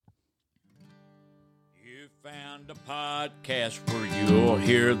Found a podcast where you'll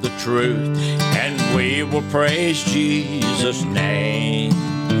hear the truth, and we will praise Jesus' name.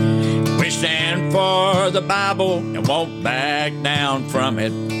 We stand for the Bible and won't back down from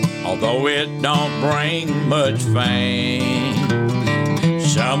it, although it don't bring much fame.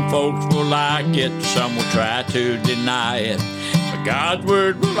 Some folks will like it, some will try to deny it, but God's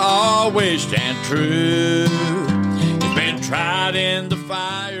word will always stand true. It's been tried in the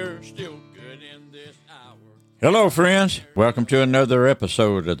fire, still good in this hour. Hello, friends. Welcome to another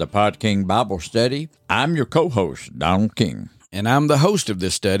episode of the Pod King Bible Study. I'm your co-host, Donald King. And I'm the host of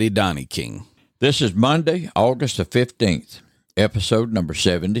this study, Donnie King. This is Monday, August the 15th, episode number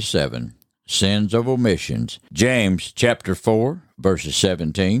 77, Sins of Omissions, James chapter 4, verses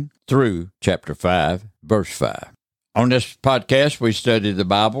 17 through chapter 5, verse 5. On this podcast, we study the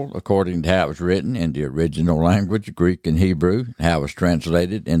Bible according to how it was written in the original language, Greek and Hebrew, and how it was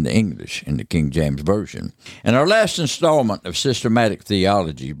translated into English in the King James Version. In our last installment of Systematic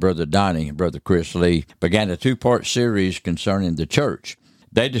Theology, Brother Donnie and Brother Chris Lee began a two-part series concerning the church.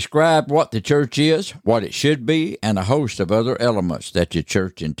 They described what the church is, what it should be, and a host of other elements that the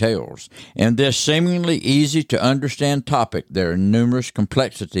church entails. In this seemingly easy-to-understand topic, there are numerous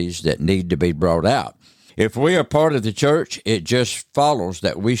complexities that need to be brought out. If we are part of the church, it just follows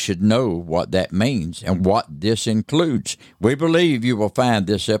that we should know what that means and what this includes. We believe you will find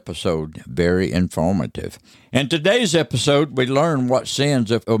this episode very informative. In today's episode, we learn what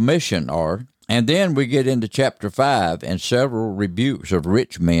sins of omission are, and then we get into chapter 5 and several rebukes of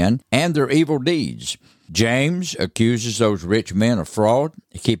rich men and their evil deeds. James accuses those rich men of fraud,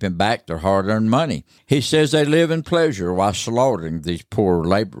 keeping back their hard-earned money. He says they live in pleasure while slaughtering these poor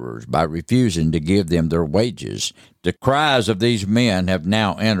laborers by refusing to give them their wages. The cries of these men have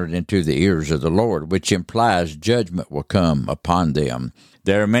now entered into the ears of the Lord, which implies judgment will come upon them.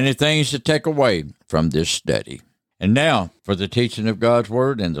 There are many things to take away from this study. And now, for the teaching of God's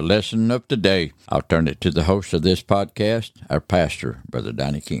Word and the lesson of today, I'll turn it to the host of this podcast, our pastor, Brother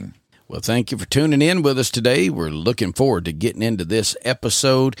Donnie King. Well, thank you for tuning in with us today. We're looking forward to getting into this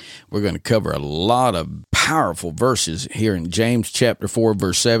episode. We're going to cover a lot of powerful verses here in James chapter 4,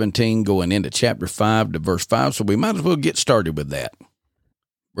 verse 17, going into chapter 5 to verse 5, so we might as well get started with that.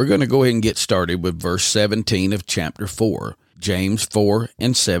 We're going to go ahead and get started with verse 17 of chapter 4, James 4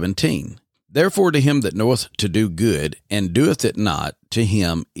 and 17. Therefore to him that knoweth to do good, and doeth it not, to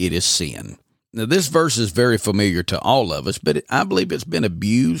him it is sin. Now, this verse is very familiar to all of us, but I believe it's been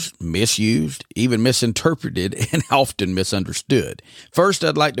abused, misused, even misinterpreted, and often misunderstood. First,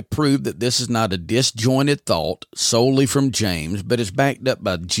 I'd like to prove that this is not a disjointed thought solely from James, but is backed up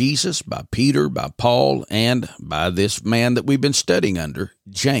by Jesus, by Peter, by Paul, and by this man that we've been studying under,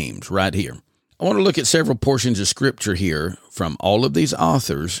 James, right here. I want to look at several portions of Scripture here from all of these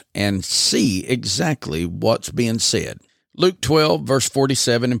authors and see exactly what's being said. Luke 12, verse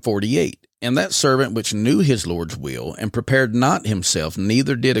 47 and 48. And that servant which knew his Lord's will, and prepared not himself,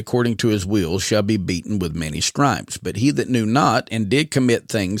 neither did according to his will, shall be beaten with many stripes. But he that knew not, and did commit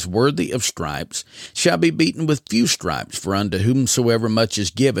things worthy of stripes, shall be beaten with few stripes. For unto whomsoever much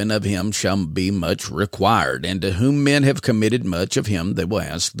is given, of him shall be much required. And to whom men have committed much, of him they will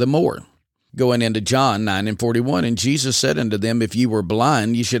ask the more. Going into John 9 and 41, and Jesus said unto them, If ye were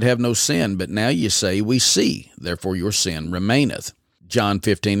blind, ye should have no sin. But now ye say, We see, therefore your sin remaineth. John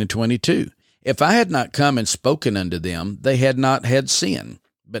 15 and 22. If I had not come and spoken unto them, they had not had sin.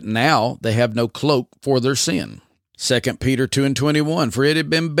 But now they have no cloak for their sin. 2 Peter 2 and 21. For it had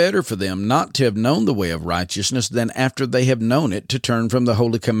been better for them not to have known the way of righteousness than after they have known it to turn from the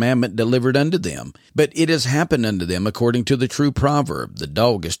holy commandment delivered unto them. But it has happened unto them according to the true proverb, The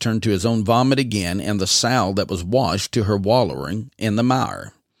dog is turned to his own vomit again, and the sow that was washed to her wallowing in the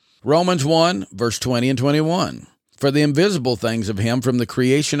mire. Romans 1, verse 20 and 21. For the invisible things of him from the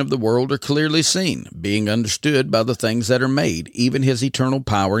creation of the world are clearly seen, being understood by the things that are made, even his eternal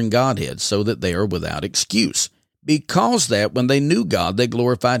power and Godhead, so that they are without excuse. Because that when they knew God, they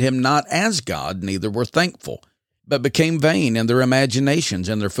glorified him not as God, neither were thankful, but became vain in their imaginations,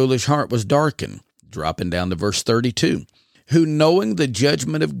 and their foolish heart was darkened. Dropping down to verse 32. Who knowing the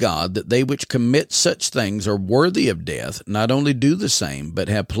judgment of God, that they which commit such things are worthy of death, not only do the same, but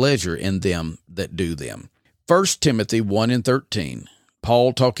have pleasure in them that do them. 1 Timothy 1 and 13,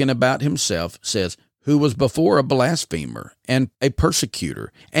 Paul, talking about himself, says, Who was before a blasphemer, and a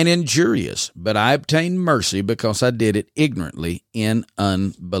persecutor, and injurious, but I obtained mercy because I did it ignorantly in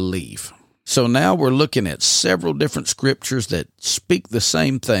unbelief. So now we're looking at several different scriptures that speak the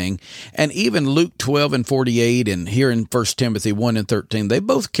same thing. And even Luke 12 and 48 and here in 1 Timothy 1 and 13, they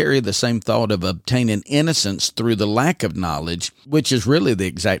both carry the same thought of obtaining innocence through the lack of knowledge, which is really the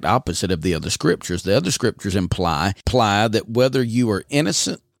exact opposite of the other scriptures. The other scriptures imply that whether you are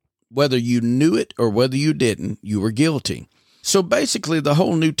innocent, whether you knew it or whether you didn't, you were guilty. So basically, the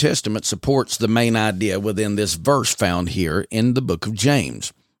whole New Testament supports the main idea within this verse found here in the book of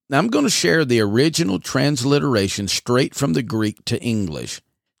James. Now, I'm going to share the original transliteration straight from the Greek to English.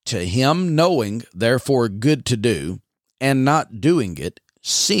 To him knowing, therefore good to do, and not doing it,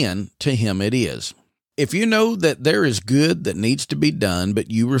 sin to him it is. If you know that there is good that needs to be done, but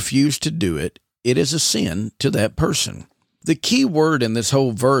you refuse to do it, it is a sin to that person. The key word in this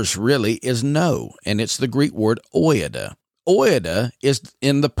whole verse really is know, and it's the Greek word oida. Oida is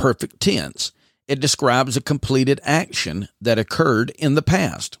in the perfect tense. It describes a completed action that occurred in the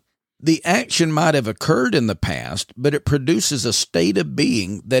past. The action might have occurred in the past, but it produces a state of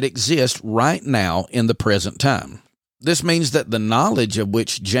being that exists right now in the present time. This means that the knowledge of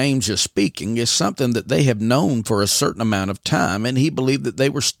which James is speaking is something that they have known for a certain amount of time, and he believed that they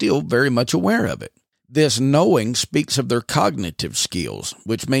were still very much aware of it. This knowing speaks of their cognitive skills,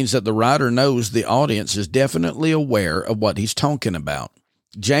 which means that the writer knows the audience is definitely aware of what he's talking about.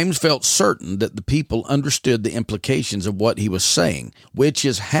 James felt certain that the people understood the implications of what he was saying, which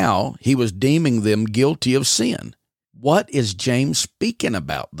is how he was deeming them guilty of sin. What is James speaking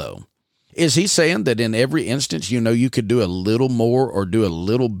about, though? Is he saying that in every instance you could do a little more or do a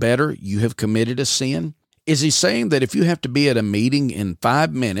little better, you have committed a sin? Is he saying that if you have to be at a meeting in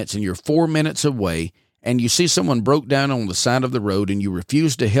 5 minutes and you're 4 minutes away and you see someone broke down on the side of the road and you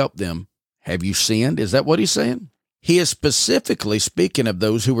refuse to help them, have you sinned? Is that what he's saying? He is specifically speaking of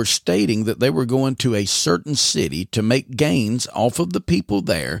those who were stating that they were going to a certain city to make gains off of the people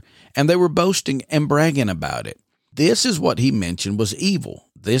there, and they were boasting and bragging about it. This is what he mentioned was evil,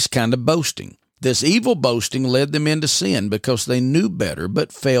 this kind of boasting. This evil boasting led them into sin because they knew better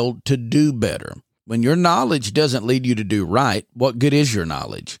but failed to do better. When your knowledge doesn't lead you to do right, what good is your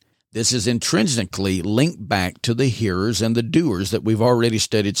knowledge? This is intrinsically linked back to the hearers and the doers that we've already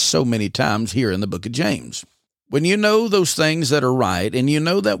studied so many times here in the book of James. When you know those things that are right and you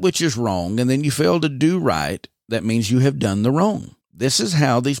know that which is wrong and then you fail to do right, that means you have done the wrong. This is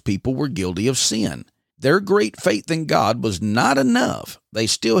how these people were guilty of sin. Their great faith in God was not enough. They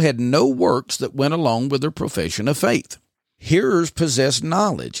still had no works that went along with their profession of faith. Hearers possess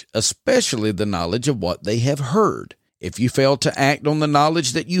knowledge, especially the knowledge of what they have heard. If you fail to act on the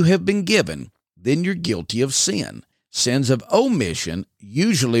knowledge that you have been given, then you're guilty of sin. Sins of omission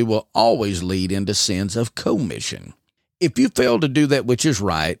usually will always lead into sins of commission. If you fail to do that which is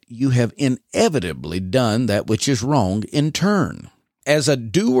right, you have inevitably done that which is wrong in turn. As a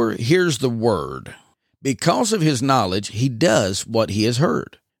doer hears the word, because of his knowledge, he does what he has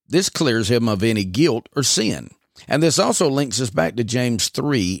heard. This clears him of any guilt or sin. And this also links us back to James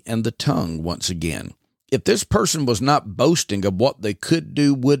 3 and the tongue once again. If this person was not boasting of what they could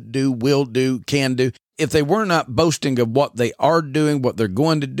do, would do, will do, can do, if they were not boasting of what they are doing, what they're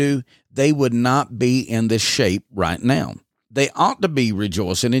going to do, they would not be in this shape right now. They ought to be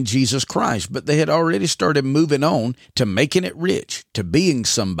rejoicing in Jesus Christ, but they had already started moving on to making it rich, to being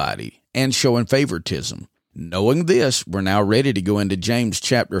somebody, and showing favoritism. Knowing this, we're now ready to go into James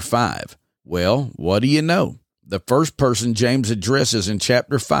chapter 5. Well, what do you know? The first person James addresses in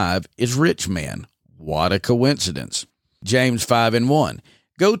chapter 5 is rich men. What a coincidence. James 5 and 1.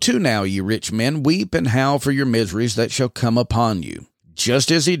 Go to now, ye rich men, weep and howl for your miseries that shall come upon you. Just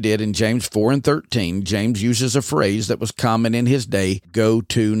as he did in James 4 and 13, James uses a phrase that was common in his day, go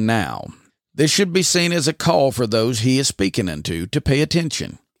to now. This should be seen as a call for those he is speaking unto to pay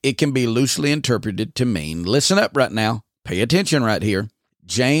attention. It can be loosely interpreted to mean, listen up right now, pay attention right here.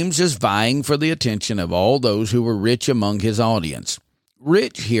 James is vying for the attention of all those who were rich among his audience.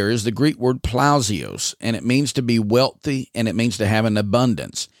 Rich here is the Greek word plausios, and it means to be wealthy, and it means to have an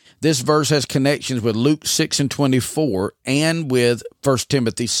abundance. This verse has connections with Luke 6 and 24 and with 1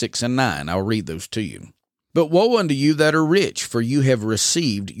 Timothy 6 and 9. I'll read those to you. But woe unto you that are rich, for you have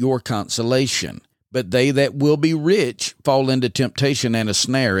received your consolation. But they that will be rich fall into temptation and a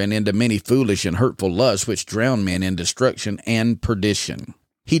snare, and into many foolish and hurtful lusts, which drown men in destruction and perdition.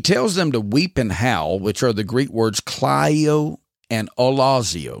 He tells them to weep and howl, which are the Greek words klaio and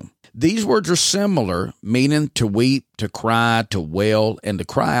olazio. These words are similar, meaning to weep, to cry, to wail, and to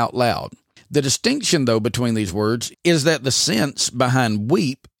cry out loud. The distinction, though, between these words is that the sense behind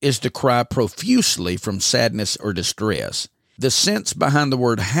weep is to cry profusely from sadness or distress. The sense behind the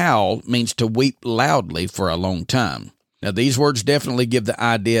word howl means to weep loudly for a long time. Now, these words definitely give the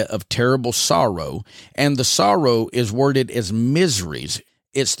idea of terrible sorrow, and the sorrow is worded as miseries.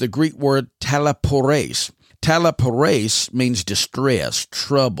 It's the Greek word talapores. Talapores means distress,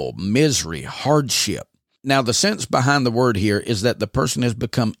 trouble, misery, hardship. Now, the sense behind the word here is that the person has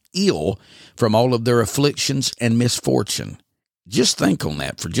become ill from all of their afflictions and misfortune. Just think on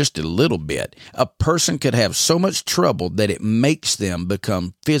that for just a little bit. A person could have so much trouble that it makes them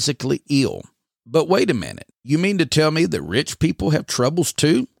become physically ill. But wait a minute. You mean to tell me that rich people have troubles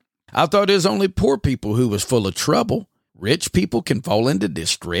too? I thought it was only poor people who was full of trouble. Rich people can fall into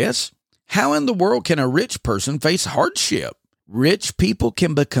distress? How in the world can a rich person face hardship? Rich people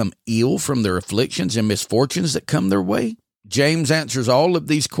can become ill from their afflictions and misfortunes that come their way? James answers all of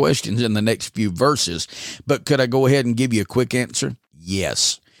these questions in the next few verses, but could I go ahead and give you a quick answer?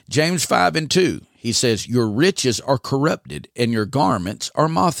 Yes. James 5:2, he says, your riches are corrupted and your garments are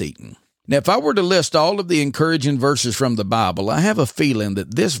moth-eaten. Now, if I were to list all of the encouraging verses from the Bible, I have a feeling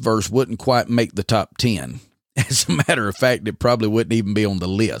that this verse wouldn't quite make the top 10. As a matter of fact, it probably wouldn't even be on the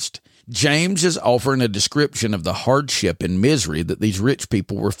list. James is offering a description of the hardship and misery that these rich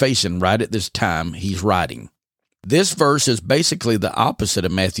people were facing right at this time he's writing. This verse is basically the opposite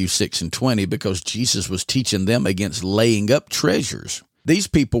of Matthew 6:20 because Jesus was teaching them against laying up treasures. These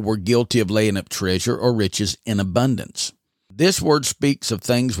people were guilty of laying up treasure or riches in abundance. This word speaks of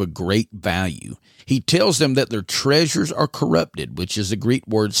things with great value. He tells them that their treasures are corrupted, which is the Greek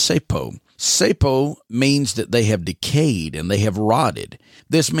word sapo. Sapo means that they have decayed and they have rotted.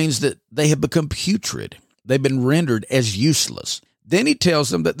 This means that they have become putrid. They've been rendered as useless. Then he tells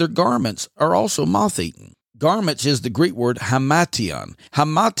them that their garments are also moth-eaten. Garments is the Greek word hamation.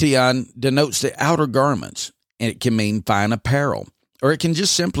 Hamation denotes the outer garments, and it can mean fine apparel, or it can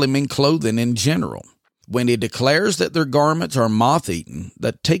just simply mean clothing in general. When he declares that their garments are moth-eaten,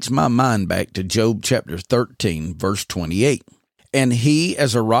 that takes my mind back to Job chapter 13, verse 28. And he,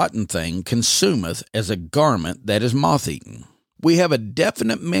 as a rotten thing, consumeth as a garment that is moth-eaten. We have a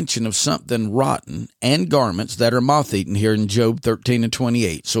definite mention of something rotten and garments that are moth-eaten here in Job 13 and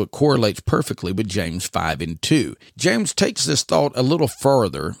 28, so it correlates perfectly with James 5:2. James takes this thought a little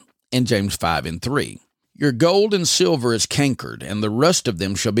further in James 5:3. Your gold and silver is cankered, and the rust of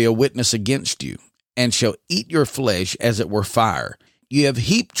them shall be a witness against you, and shall eat your flesh as it were fire. You have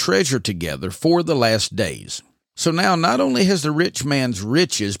heaped treasure together for the last days. So now not only has the rich man's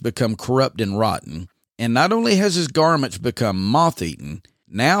riches become corrupt and rotten, and not only has his garments become moth-eaten,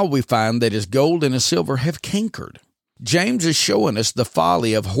 now we find that his gold and his silver have cankered. James is showing us the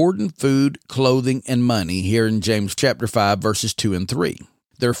folly of hoarding food, clothing, and money here in James chapter 5, verses 2 and 3.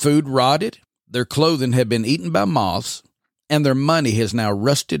 Their food rotted, their clothing had been eaten by moths, and their money has now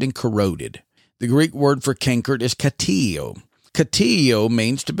rusted and corroded. The Greek word for cankered is katio. Katio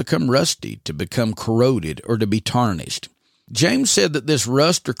means to become rusty, to become corroded, or to be tarnished. James said that this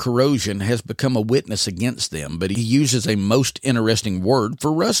rust or corrosion has become a witness against them, but he uses a most interesting word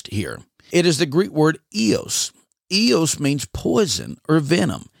for rust here. It is the Greek word eos. Eos means poison or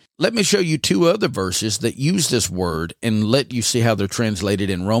venom. Let me show you two other verses that use this word and let you see how they're translated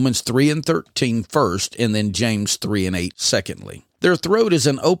in Romans 3 and 13 first, and then James 3 and 8 secondly. Their throat is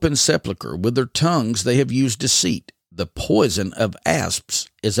an open sepulchre. With their tongues they have used deceit. The poison of asps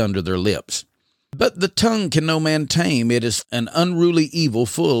is under their lips. But the tongue can no man tame. It is an unruly evil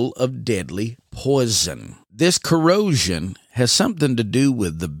full of deadly poison. This corrosion has something to do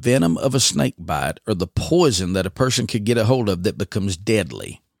with the venom of a snake bite or the poison that a person could get a hold of that becomes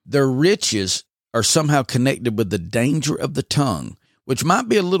deadly. Their riches are somehow connected with the danger of the tongue, which might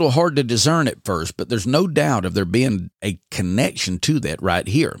be a little hard to discern at first, but there's no doubt of there being a connection to that right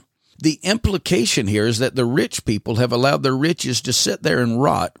here. The implication here is that the rich people have allowed their riches to sit there and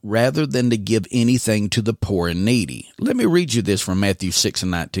rot rather than to give anything to the poor and needy. Let me read you this from Matthew 6 and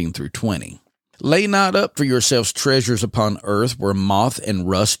 19 through 20. Lay not up for yourselves treasures upon earth where moth and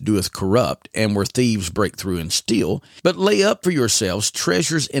rust doeth corrupt, and where thieves break through and steal, but lay up for yourselves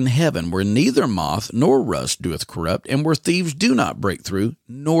treasures in heaven where neither moth nor rust doeth corrupt, and where thieves do not break through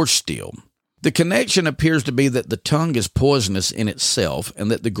nor steal. The connection appears to be that the tongue is poisonous in itself and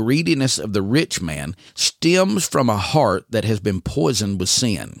that the greediness of the rich man stems from a heart that has been poisoned with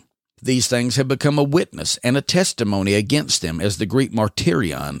sin. These things have become a witness and a testimony against them as the Greek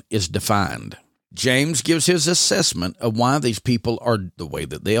martyrion is defined. James gives his assessment of why these people are the way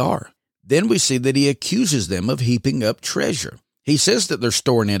that they are. Then we see that he accuses them of heaping up treasure. He says that they're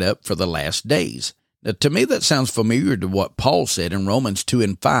storing it up for the last days. Now, to me, that sounds familiar to what Paul said in Romans 2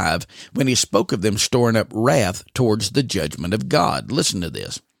 and 5 when he spoke of them storing up wrath towards the judgment of God. Listen to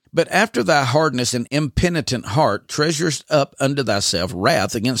this. But after thy hardness and impenitent heart treasurest up unto thyself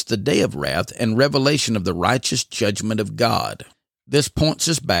wrath against the day of wrath and revelation of the righteous judgment of God. This points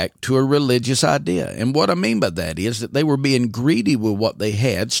us back to a religious idea. And what I mean by that is that they were being greedy with what they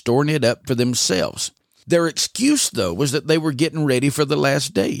had, storing it up for themselves. Their excuse, though, was that they were getting ready for the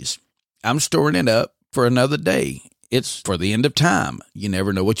last days. I'm storing it up for another day. It's for the end of time. You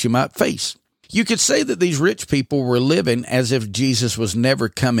never know what you might face. You could say that these rich people were living as if Jesus was never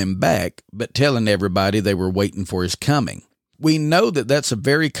coming back, but telling everybody they were waiting for his coming. We know that that's a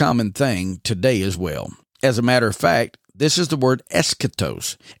very common thing today as well. As a matter of fact, this is the word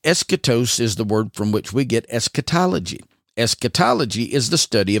eschatos. Eschatos is the word from which we get eschatology. Eschatology is the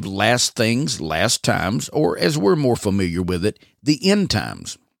study of last things, last times, or as we're more familiar with it, the end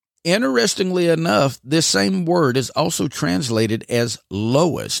times. Interestingly enough, this same word is also translated as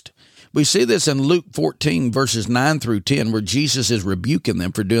lowest. We see this in Luke 14, verses 9 through 10, where Jesus is rebuking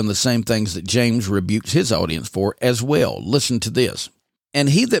them for doing the same things that James rebukes his audience for as well. Listen to this. And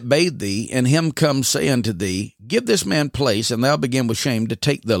he that bade thee, and him come say unto thee, give this man place, and thou begin with shame to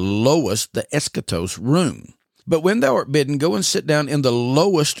take the lowest, the eschatos, room. But when thou art bidden, go and sit down in the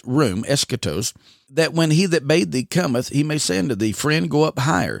lowest room, eschatos, that when he that bade thee cometh, he may say unto thee, friend, go up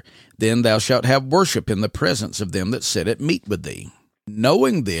higher. Then thou shalt have worship in the presence of them that sit at meat with thee.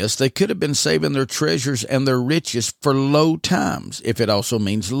 Knowing this, they could have been saving their treasures and their riches for low times, if it also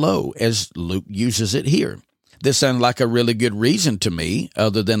means low, as Luke uses it here. This sounds like a really good reason to me,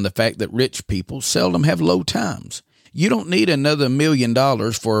 other than the fact that rich people seldom have low times. You don't need another $1 million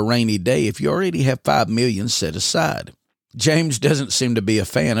for a rainy day if you already have $5 million set aside. James doesn't seem to be a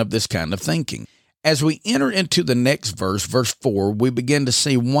fan of this kind of thinking. As we enter into the next verse, verse 4, we begin to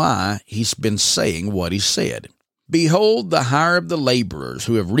see why he's been saying what he said. Behold, the hire of the laborers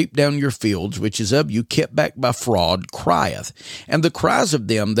who have reaped down your fields, which is of you kept back by fraud, crieth, and the cries of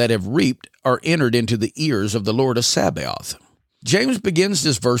them that have reaped are entered into the ears of the Lord of Sabaoth. James begins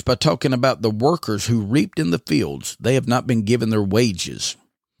this verse by talking about the workers who reaped in the fields. They have not been given their wages.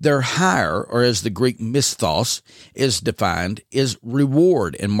 Their hire, or as the Greek misthos is defined, is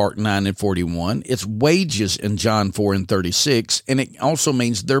reward in Mark 9 and 41. It's wages in John 4 and 36, and it also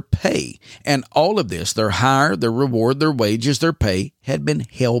means their pay. And all of this, their hire, their reward, their wages, their pay, had been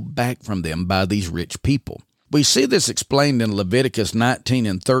held back from them by these rich people. We see this explained in Leviticus 19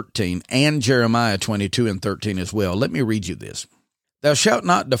 and 13 and Jeremiah 22 and 13 as well. Let me read you this. Thou shalt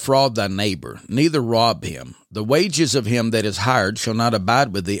not defraud thy neighbor, neither rob him. The wages of him that is hired shall not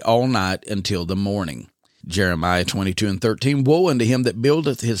abide with thee all night until the morning. Jeremiah 22 and 13, woe unto him that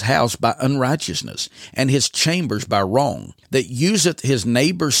buildeth his house by unrighteousness, and his chambers by wrong, that useth his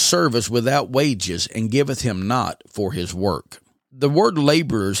neighbor's service without wages, and giveth him not for his work. The word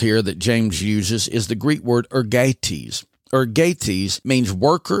laborers here that James uses is the Greek word ergates. Ergates means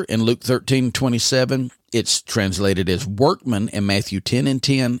worker in Luke 13:27. It's translated as workman in Matthew 10 and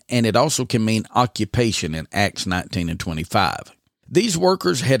 10, and it also can mean occupation in Acts 19 and 25. These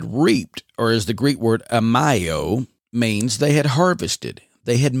workers had reaped, or as the Greek word amaio means, they had harvested,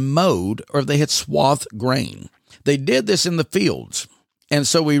 they had mowed, or they had swathed grain. They did this in the fields. And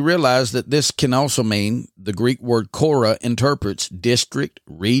so we realize that this can also mean, the Greek word kora interprets district,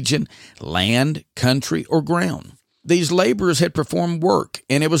 region, land, country, or ground. These laborers had performed work,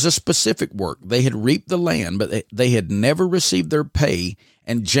 and it was a specific work. They had reaped the land, but they had never received their pay,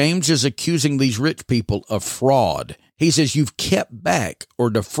 and James is accusing these rich people of fraud. He says, you've kept back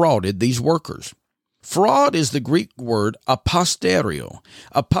or defrauded these workers. Fraud is the Greek word aposterio.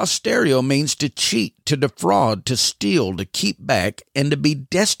 Aposterio means to cheat, to defraud, to steal, to keep back, and to be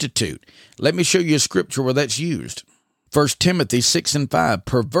destitute. Let me show you a scripture where that's used. 1 Timothy 6 and 5,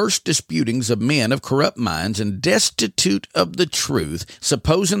 perverse disputings of men of corrupt minds and destitute of the truth,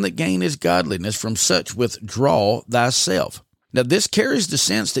 supposing that gain is godliness, from such withdraw thyself. Now this carries the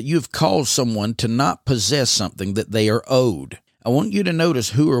sense that you've caused someone to not possess something that they are owed. I want you to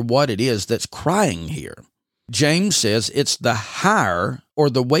notice who or what it is that's crying here. James says it's the hire or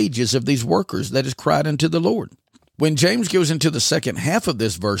the wages of these workers that is cried unto the Lord. When James goes into the second half of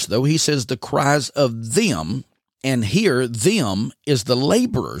this verse, though, he says the cries of them. And here, them is the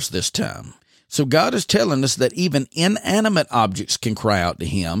laborers this time. So God is telling us that even inanimate objects can cry out to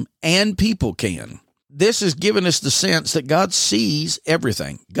him, and people can. This is giving us the sense that God sees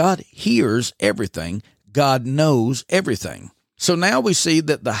everything. God hears everything. God knows everything. So now we see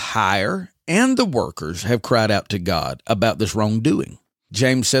that the hire and the workers have cried out to God about this wrongdoing.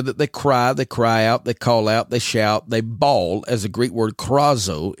 James said that they cry out, they call out, they shout, they bawl, as the Greek word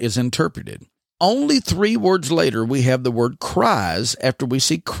krazo is interpreted. Only 3 words later, we have the word cries after we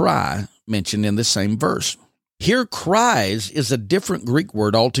see cry mentioned in the same verse. Here, cries is a different Greek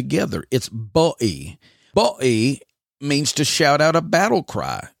word altogether. It's boi. Boi means to shout out a battle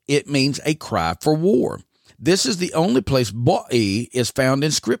cry. It means a cry for war. This is the only place boi is found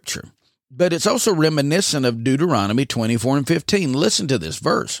in Scripture. But it's also reminiscent of Deuteronomy 24:15. Listen to this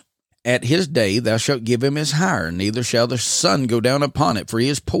verse. At his day thou shalt give him his hire, neither shall the sun go down upon it, for he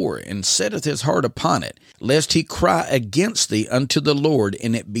is poor, and setteth his heart upon it, lest he cry against thee unto the Lord,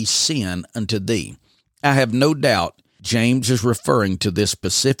 and it be sin unto thee. I have no doubt James is referring to this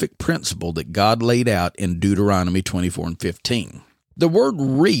specific principle that God laid out in Deuteronomy 24:15. The word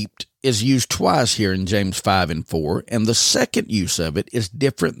reaped is used twice here in James 5 and 4, and the second use of it is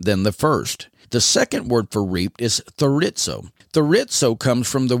different than the first. The second word for reaped is thorizo. Thorizo comes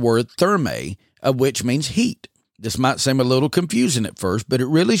from the word therme, which means heat. This might seem a little confusing at first, but it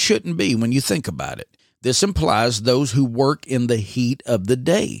really shouldn't be when you think about it. This implies those who work in the heat of the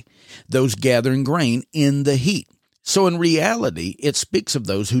day, those gathering grain in the heat. So in reality, it speaks of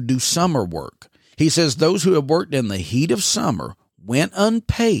those who do summer work. He says those who have worked in the heat of summer went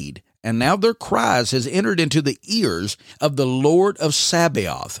unpaid, and now their cries has entered into the ears of the Lord of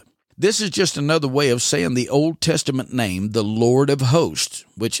Sabaoth. This is just another way of saying the Old Testament name, the Lord of Hosts,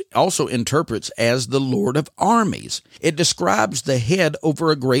 which also interprets as the Lord of Armies. It describes the head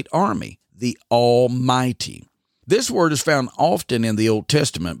over a great army, the Almighty. This word is found often in the Old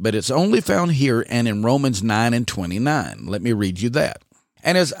Testament, but it's only found here and in Romans 9 and 29. Let me read you that.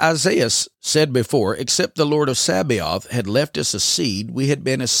 And as Isaiah said before, except the Lord of Sabaoth had left us a seed, we had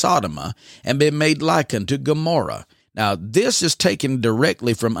been as Sodom and been made like unto Gomorrah. Now, this is taken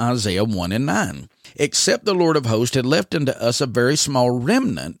directly from Isaiah 1 and 9. Except the Lord of hosts had left unto us a very small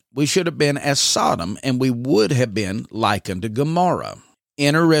remnant, we should have been as Sodom, and we would have been like unto Gomorrah.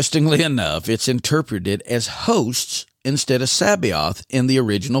 Interestingly enough, it's interpreted as hosts instead of Sabaoth in the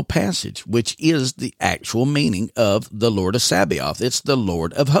original passage, which is the actual meaning of the Lord of Sabaoth. It's the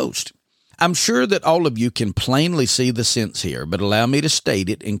Lord of hosts. I'm sure that all of you can plainly see the sense here, but allow me to state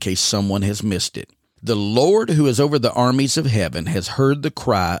it in case someone has missed it. The Lord who is over the armies of heaven has heard the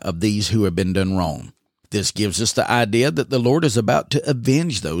cry of these who have been done wrong. This gives us the idea that the Lord is about to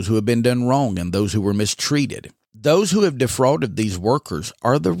avenge those who have been done wrong and those who were mistreated. Those who have defrauded these workers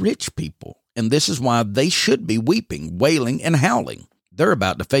are the rich people, and this is why they should be weeping, wailing, and howling. They're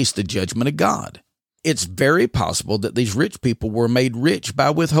about to face the judgment of God. It's very possible that these rich people were made rich by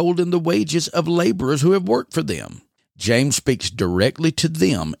withholding the wages of laborers who have worked for them. James speaks directly to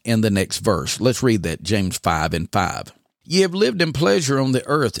them in the next verse. Let's read that, James 5 and 5. Ye have lived in pleasure on the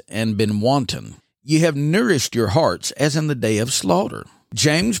earth and been wanton. Ye have nourished your hearts as in the day of slaughter.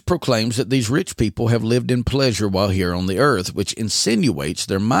 James proclaims that these rich people have lived in pleasure while here on the earth, which insinuates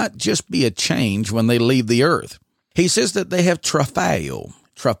there might just be a change when they leave the earth. He says that they have tropheo.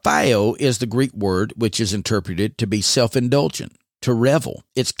 Tropheo is the Greek word which is interpreted to be self-indulgent, to revel.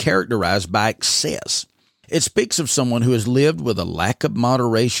 It's characterized by excess. It speaks of someone who has lived with a lack of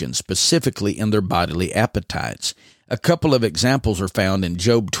moderation, specifically in their bodily appetites. A couple of examples are found in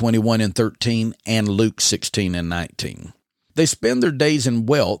Job 21 and 13 and Luke 16 and 19. They spend their days in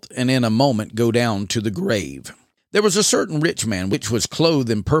wealth and in a moment go down to the grave. There was a certain rich man which was clothed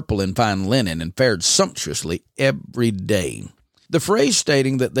in purple and fine linen and fared sumptuously every day. The phrase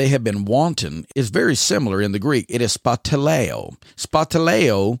stating that they have been wanton is very similar in the Greek. It is spataleo.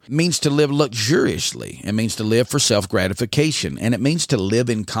 Spataleo means to live luxuriously. It means to live for self-gratification, and it means to live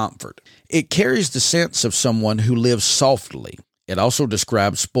in comfort. It carries the sense of someone who lives softly. It also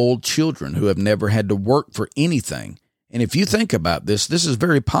describes spoiled children who have never had to work for anything. And if you think about this, this is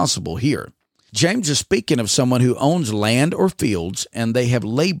very possible here. James is speaking of someone who owns land or fields, and they have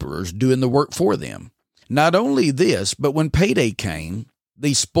laborers doing the work for them. Not only this, but when payday came,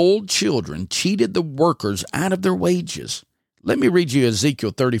 these spoiled children cheated the workers out of their wages. Let me read you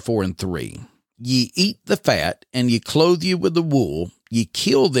Ezekiel 34 and 3. Ye eat the fat, and ye clothe you with the wool. Ye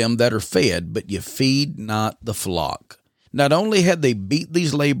kill them that are fed, but ye feed not the flock. Not only had they beat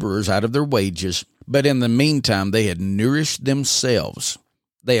these laborers out of their wages, but in the meantime they had nourished themselves.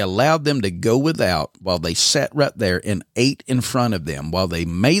 They allowed them to go without while they sat right there and ate in front of them. While they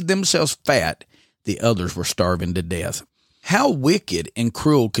made themselves fat, the others were starving to death. How wicked and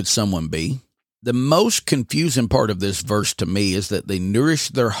cruel could someone be? The most confusing part of this verse to me is that they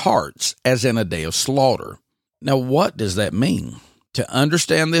nourished their hearts as in a day of slaughter. Now, what does that mean? To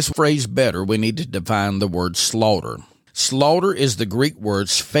understand this phrase better, we need to define the word slaughter. Slaughter is the Greek word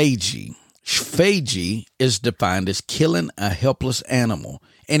sphagi. Sphagi is defined as killing a helpless animal,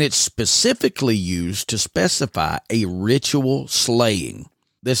 and it's specifically used to specify a ritual slaying.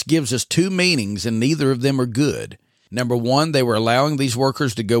 This gives us two meanings, and neither of them are good. Number one, they were allowing these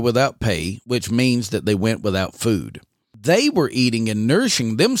workers to go without pay, which means that they went without food. They were eating and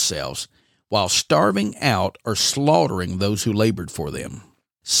nourishing themselves while starving out or slaughtering those who labored for them.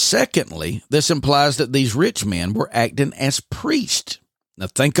 Secondly, this implies that these rich men were acting as priests. Now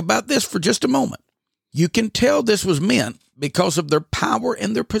think about this for just a moment. You can tell this was meant because of their power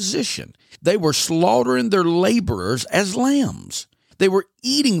and their position. They were slaughtering their laborers as lambs. They were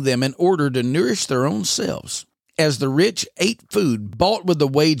eating them in order to nourish their own selves. As the rich ate food bought with the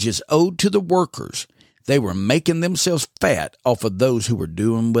wages owed to the workers, they were making themselves fat off of those who were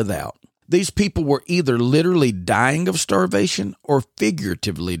doing without. These people were either literally dying of starvation or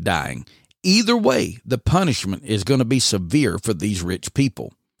figuratively dying. Either way, the punishment is going to be severe for these rich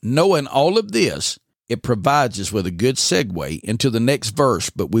people. Knowing all of this, it provides us with a good segue into the next verse,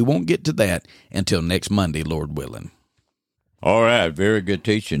 but we won't get to that until next Monday, Lord willing. All right, very good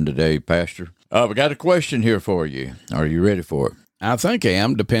teaching today, Pastor. We got a question here for you. Are you ready for it? I think I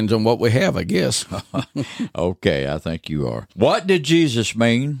am. Depends on what we have, I guess. Okay, I think you are. What did Jesus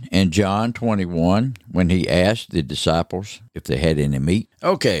mean in John 21 when he asked the disciples if they had any meat?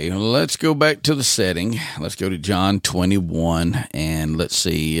 Okay, let's go back to the setting. Let's go to John 21, and let's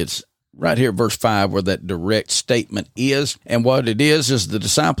see. It's right here, verse 5, where that direct statement is. And what it is the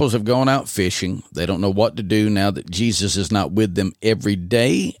disciples have gone out fishing. They don't know what to do now that Jesus is not with them every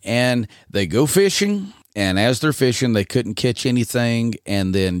day, and they go fishing. And as they're fishing, they couldn't catch anything.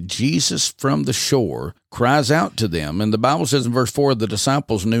 And then Jesus from the shore cries out to them. And the Bible says in verse 4, the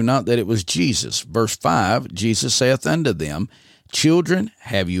disciples knew not that it was Jesus. Verse 5, Jesus saith unto them, Children,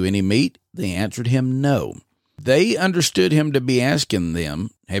 have you any meat? They answered him, No. They understood him to be asking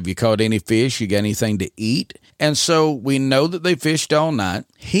them, Have you caught any fish? You got anything to eat? And so we know that they fished all night.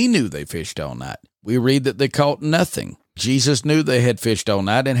 He knew they fished all night. We read that they caught nothing. Jesus knew they had fished all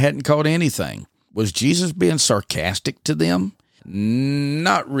night and hadn't caught anything. Was Jesus being sarcastic to them?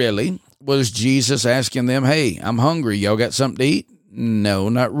 Not really. Was Jesus asking them, Hey, I'm hungry. Y'all got something to eat? No,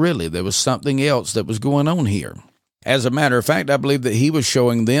 not really. There was something else that was going on here. As a matter of fact, I believe that he was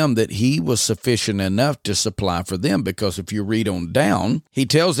showing them that he was sufficient enough to supply for them, because if you read on down, he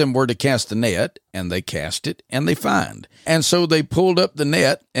tells them where to cast the net, and they cast it, and they find. And so they pulled up the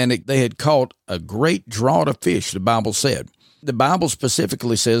net, and they had caught a great draught of fish, the Bible said. The Bible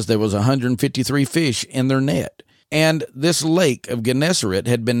specifically says there was 153 fish in their net. And this lake of Gennesaret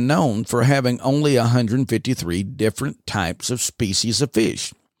had been known for having only 153 different types of species of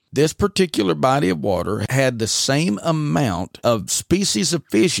fish. This particular body of water had the same amount of species of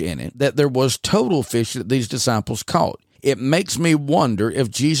fish in it that there was total fish that these disciples caught. It makes me wonder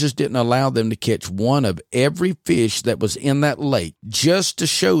if Jesus didn't allow them to catch one of every fish that was in that lake just to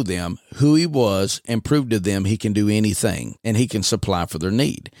show them who he was and prove to them he can do anything and he can supply for their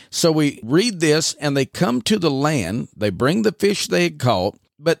need. So we read this, and they come to the land. They bring the fish they had caught,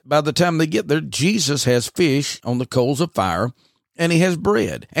 but by the time they get there, Jesus has fish on the coals of fire, and he has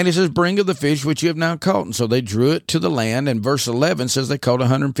bread. And he says, Bring of the fish which you have now caught. And so they drew it to the land. And verse 11 says they caught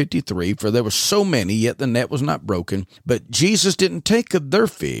 153, for there were so many, yet the net was not broken. But Jesus didn't take of their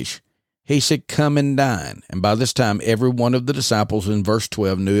fish. He said, Come and dine. And by this time, every one of the disciples in verse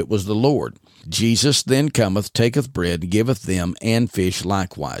 12 knew it was the Lord. Jesus then cometh, taketh bread, giveth them, and fish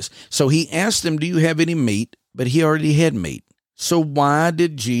likewise. So he asked them, Do you have any meat? But he already had meat. So why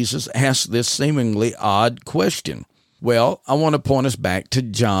did Jesus ask this seemingly odd question? Well, I want to point us back to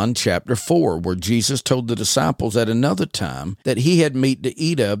John chapter 4, where Jesus told the disciples at another time that he had meat to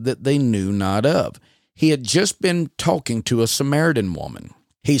eat of that they knew not of. He had just been talking to a Samaritan woman.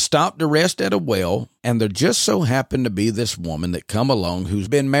 He stopped to rest at a well, and there just so happened to be this woman that come along who's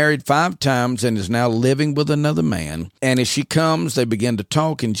been married 5 times and is now living with another man. And as she comes, they begin to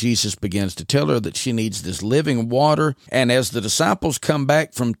talk, and Jesus begins to tell her that she needs this living water. And as the disciples come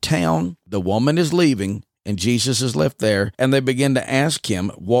back from town, the woman is leaving, and Jesus is left there, and they begin to ask him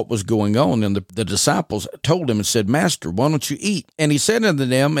what was going on. And the disciples told him and said, Master, why don't you eat? And he said unto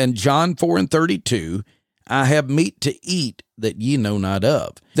them in John 4:32, I have meat to eat that ye know not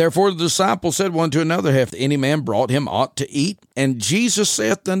of. Therefore the disciples said one to another, Hath any man brought him aught to eat? And Jesus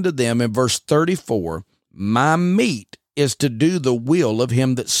saith unto them in verse 34, My meat is to do the will of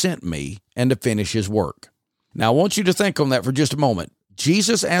him that sent me, and to finish his work. Now I want you to think on that for just a moment.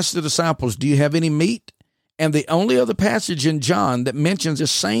 Jesus asked the disciples, Do you have any meat? And the only other passage in John that mentions the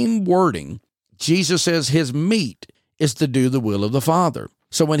same wording, Jesus says his meat is to do the will of the Father.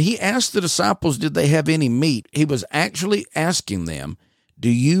 So when he asked the disciples, did they have any meat, he was actually asking them, do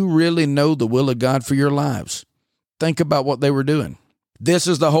you really know the will of God for your lives? Think about what they were doing. This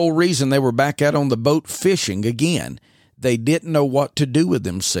is the whole reason they were back out on the boat fishing again. They didn't know what to do with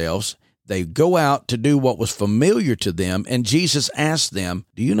themselves. They go out to do what was familiar to them, and Jesus asked them,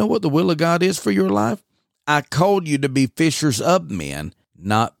 do you know what the will of God is for your life? I called you to be fishers of men,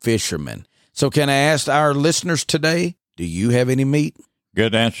 not fishermen. So can I ask our listeners today, do you have any meat?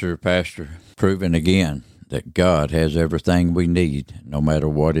 Good answer, Pastor. Proving again that God has everything we need. No matter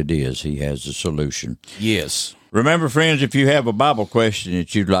what it is, He has the solution. Yes. Remember, friends, if you have a Bible question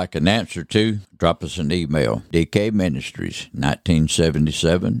that you'd like an answer to, drop us an email,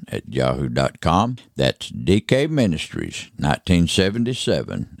 dkministries1977@yahoo.com. That's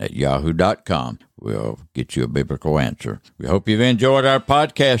dkministries1977@yahoo.com. We'll get you a biblical answer. We hope you've enjoyed our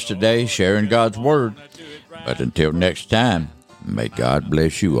podcast today, sharing God's Word. But until next time, may God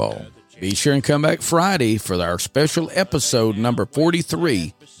bless you all. Be sure and come back Friday for our special episode number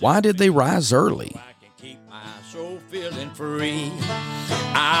 43, Why Did They Rise Early? Feeling free,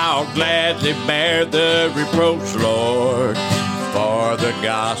 I'll gladly bear the reproach, Lord, for the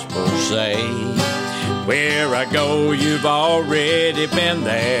gospel's sake. Where I go, you've already been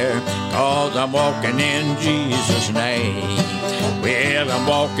there, 'cause I'm walking in Jesus' name. Well, I'm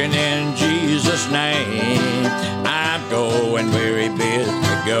walking in Jesus' name. I'm going where He bids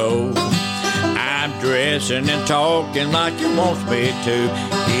me go. I'm dressing and talking like He wants me to.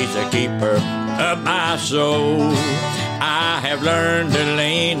 He's a keeper of my soul. I have learned to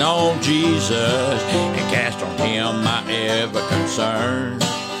lean on Jesus and cast on Him my every concern.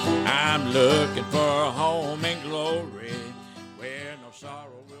 I'm looking for a home in glory where no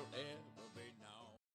sorrow will ever